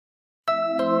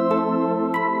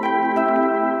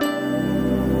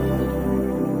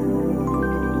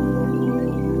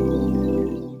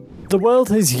The world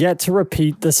has yet to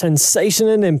repeat the sensation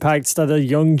and impact that a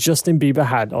young Justin Bieber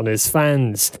had on his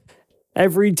fans.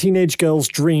 Every teenage girl's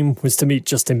dream was to meet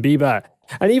Justin Bieber,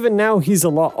 and even now he's a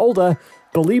lot older,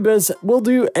 believers will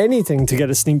do anything to get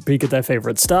a sneak peek at their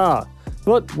favourite star.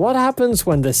 But what happens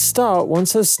when this star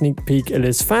wants a sneak peek at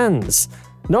his fans?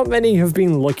 Not many have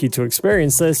been lucky to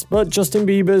experience this, but Justin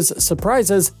Bieber's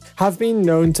surprises have been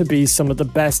known to be some of the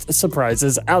best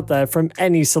surprises out there from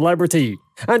any celebrity.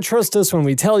 And trust us when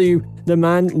we tell you, the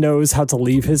man knows how to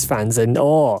leave his fans in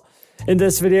awe. In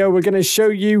this video, we're going to show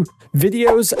you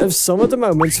videos of some of the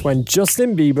moments when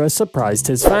Justin Bieber surprised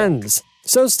his fans.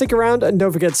 So stick around and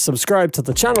don't forget to subscribe to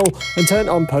the channel and turn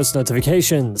on post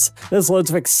notifications. There's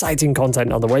loads of exciting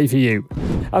content on the way for you.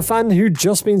 A fan who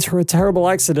just been through a terrible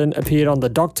accident appeared on The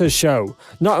Doctor's Show.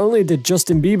 Not only did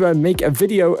Justin Bieber make a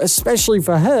video especially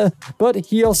for her, but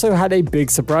he also had a big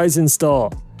surprise in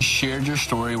store. Shared your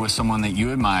story with someone that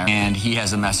you admire, and he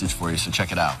has a message for you, so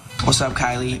check it out. What's up,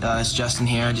 Kylie? It's Justin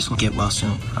here. I just want to get well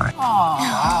soon. All right.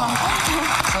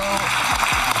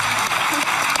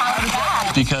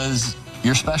 So, because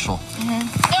you're special.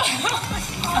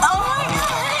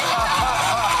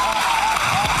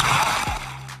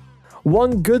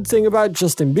 One good thing about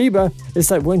Justin Bieber is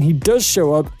that when he does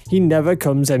show up, he never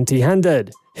comes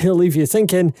empty-handed. He'll leave you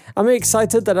thinking, am I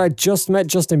excited that I just met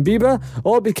Justin Bieber,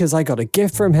 or because I got a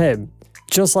gift from him?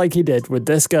 Just like he did with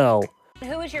this girl.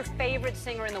 Who is your favorite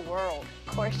singer in the world?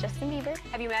 Of course, Justin Bieber.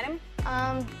 Have you met him?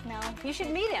 No. You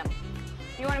should meet him.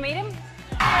 You want to meet him?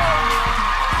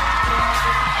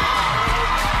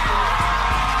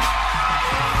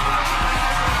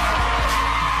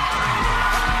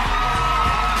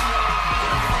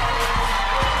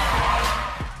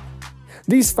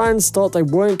 These fans thought they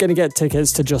weren't going to get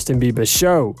tickets to Justin Bieber's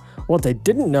show. What they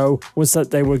didn't know was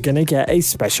that they were going to get a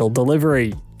special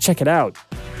delivery. Check it out.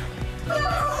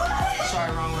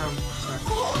 Sorry, wrong room. Sorry.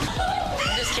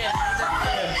 I'm just kidding.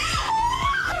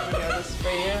 This is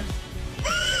right here.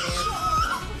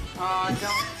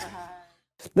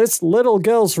 Don't. This little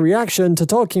girl's reaction to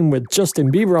talking with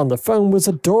Justin Bieber on the phone was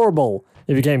adorable.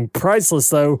 It became priceless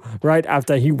though, right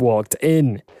after he walked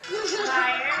in.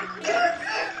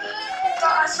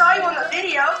 I saw you on the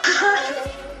video.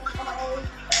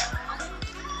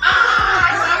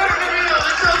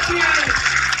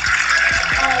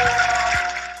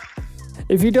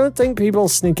 If you don't think people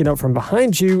sneaking up from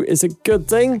behind you is a good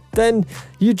thing, then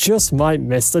you just might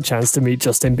miss the chance to meet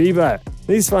Justin Bieber.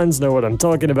 These fans know what I'm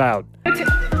talking about.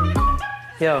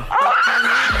 Yo.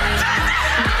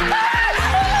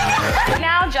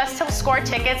 Now, just to score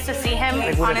tickets to see him.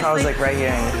 Like, what if I was like right here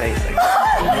in your face? Like,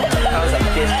 I was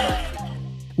like this.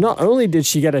 Not only did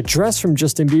she get a dress from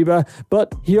Justin Bieber,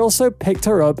 but he also picked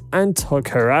her up and took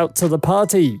her out to the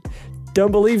party.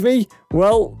 Don't believe me?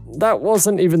 Well, that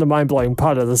wasn't even the mind-blowing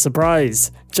part of the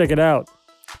surprise. Check it out.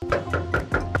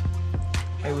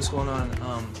 Hey, what's going on?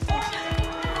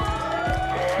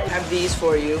 I have these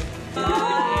for you.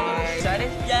 Excited?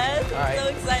 Yes, all right. I'm so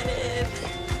excited.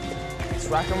 Let's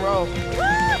rock and roll.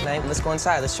 Let's go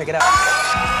inside. Let's check it out.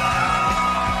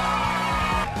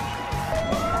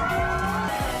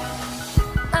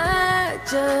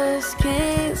 Just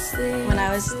can't sleep. When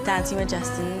I was dancing with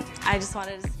Justin, I just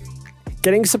wanted to scream.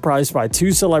 Getting surprised by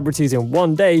two celebrities in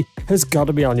one day has got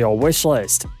to be on your wish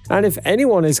list. And if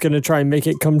anyone is going to try and make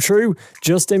it come true,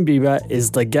 Justin Bieber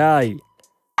is the guy.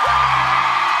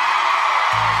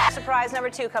 Surprise number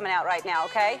 2 coming out right now,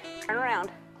 okay? Turn around.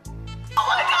 Oh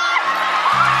my God!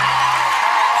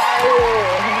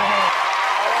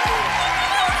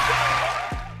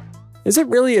 Is it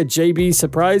really a JB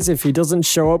surprise if he doesn't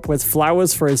show up with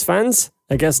flowers for his fans?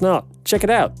 I guess not. Check it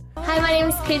out. Hi, my name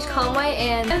is Paige Conway,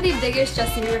 and I'm the biggest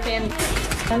Justin Bieber fan.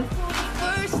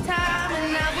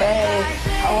 Hey,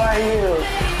 how are you?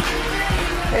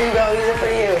 Here you go, these are for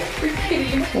you. You're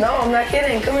kidding. No, I'm not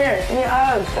kidding. Come here. Give me a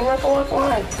hug. Come on, come on, come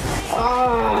on.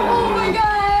 Oh my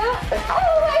God!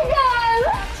 Oh my God!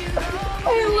 I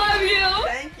love you!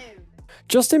 Thank you.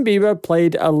 Justin Bieber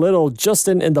played a little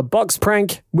Justin in the Box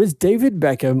prank with David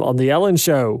Beckham on The Ellen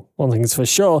Show. One thing's for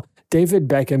sure, David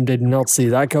Beckham did not see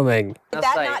that coming. Did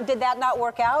that not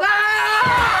work out?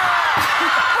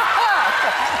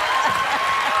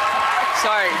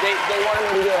 Sorry, they wanted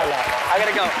me to do it now. I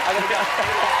gotta go.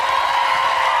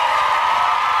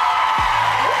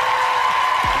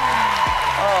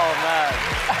 Oh, man.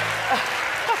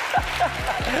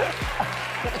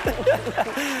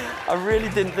 I really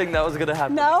didn't think that was gonna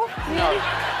happen. No? No.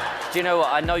 Do you know what?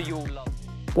 I know you all love.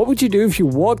 What would you do if you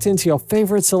walked into your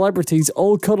favorite celebrities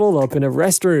all cuddled up in a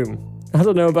restroom? I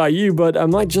don't know about you, but I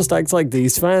might just act like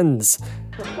these fans.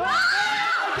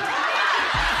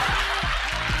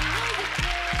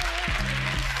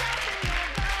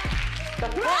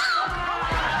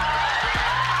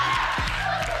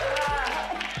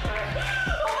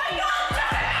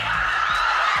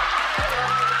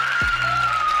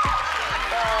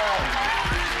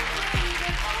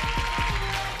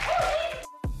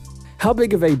 How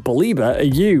big of a believer are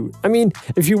you? I mean,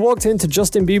 if you walked into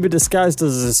Justin Bieber disguised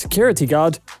as a security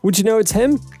guard, would you know it's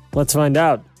him? Let's find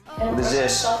out. What is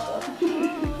this?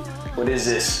 What is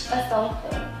this? A cell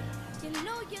phone.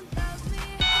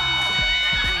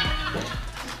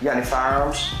 You got any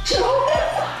firearms?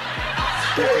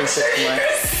 You're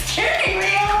scaring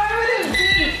me. Why would it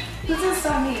be? This is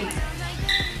so mean.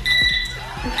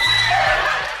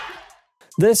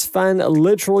 This fan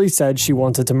literally said she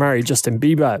wanted to marry Justin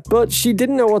Bieber, but she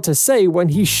didn't know what to say when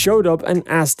he showed up and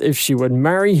asked if she would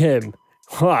marry him.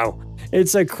 Wow,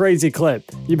 it's a crazy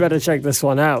clip. You better check this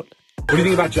one out. What do you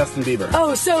think about Justin Bieber?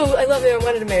 Oh, so I love him. I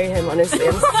wanted to marry him, honestly.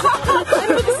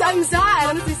 I'm sad. I'm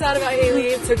honestly sad about Haley.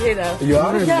 It's okay, though. You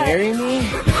want to marry me?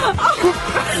 You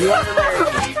want to marry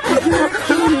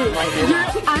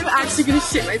me? I'm actually going to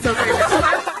shit myself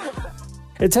right now.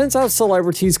 It turns out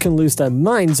celebrities can lose their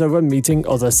minds over meeting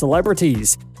other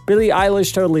celebrities. Billie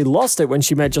Eilish totally lost it when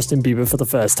she met Justin Bieber for the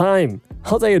first time.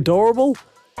 Are they adorable?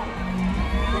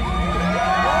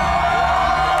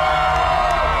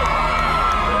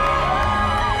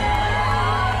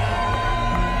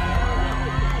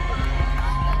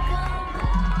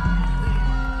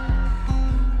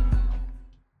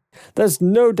 There's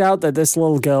no doubt that this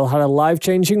little girl had a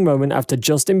life-changing moment after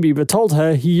Justin Bieber told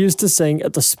her he used to sing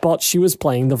at the spot she was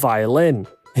playing the violin.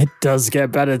 It does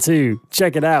get better too.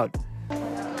 Check it out.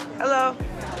 Hello.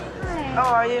 Hi. How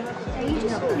are you? Are you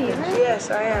Justin Bieber?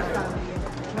 Yes, I am.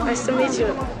 Nice to meet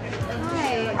you.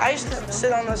 Hi. I used to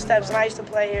sit on those steps and I used to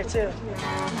play here too.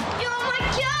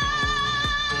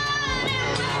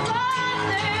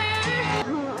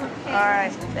 All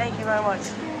right. Thank you very much.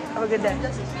 Have a good day.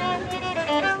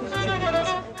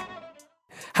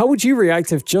 How would you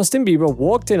react if Justin Bieber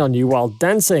walked in on you while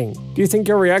dancing? Do you think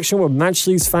your reaction would match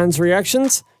these fans'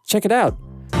 reactions? Check it out.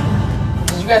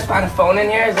 Did you guys find a phone in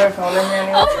here? Is there a phone in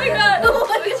here? Oh my god! Look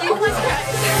at you!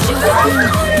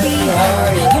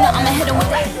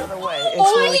 The other way.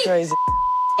 It's really crazy.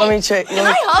 Let me check. Can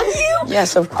I hug you?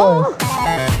 Yes, of course.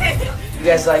 You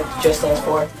guys like Just Dance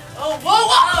 4? Oh,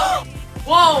 whoa!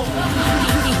 Whoa!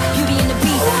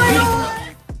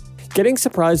 Getting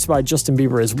surprised by Justin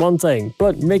Bieber is one thing,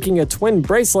 but making a twin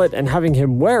bracelet and having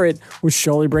him wear it would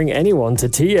surely bring anyone to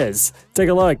tears. Take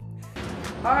a look.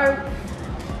 Hi.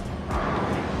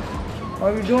 How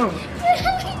are you doing?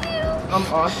 I'm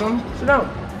awesome. Sit down.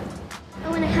 I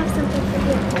want to have something for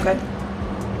you. Okay.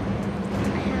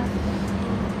 I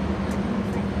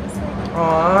have.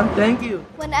 Aw, thank you.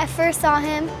 When I first saw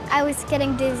him, I was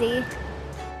getting dizzy.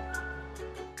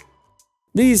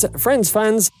 These Friends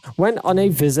fans went on a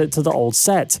visit to the old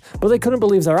set, but they couldn't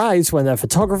believe their eyes when their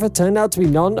photographer turned out to be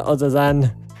none other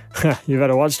than... You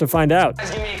better watch to find out. Guys,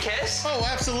 give me a kiss? Oh,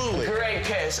 absolutely. Great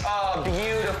kiss. Oh,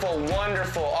 beautiful,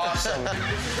 wonderful, awesome.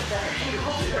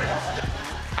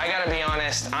 I gotta be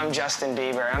honest, I'm Justin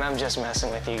Bieber, and I'm just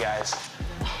messing with you guys.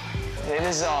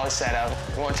 This is all a setup.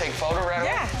 You want to take a photo right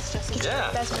away? Yeah, it's Justin Bieber.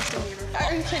 Yeah. That's Justin Bieber.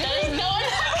 Are you kidding? No.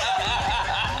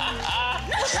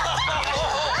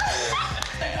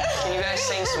 Can you guys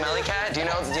sing Smelly Cat? Do you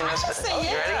know? You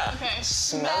ready? Okay.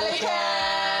 Smelly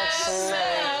Cat, Smelly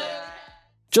Cat.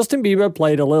 Justin Bieber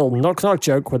played a little knock-knock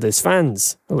joke with his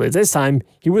fans, only this time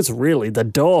he was really the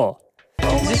door.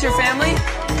 Is this your family?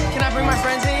 Can I bring my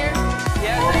friends in here?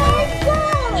 Yeah.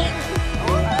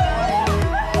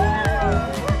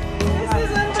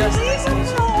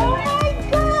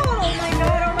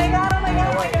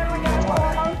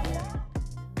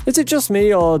 Is it just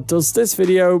me, or does this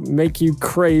video make you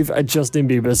crave a Justin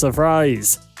Bieber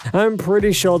surprise? I'm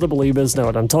pretty sure the believers know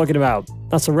what I'm talking about.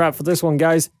 That's a wrap for this one,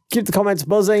 guys. Keep the comments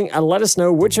buzzing and let us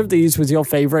know which of these was your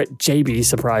favorite JB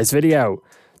surprise video.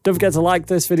 Don't forget to like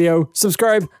this video,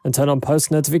 subscribe, and turn on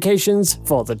post notifications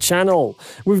for the channel.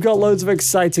 We've got loads of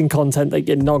exciting content that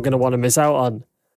you're not going to want to miss out on.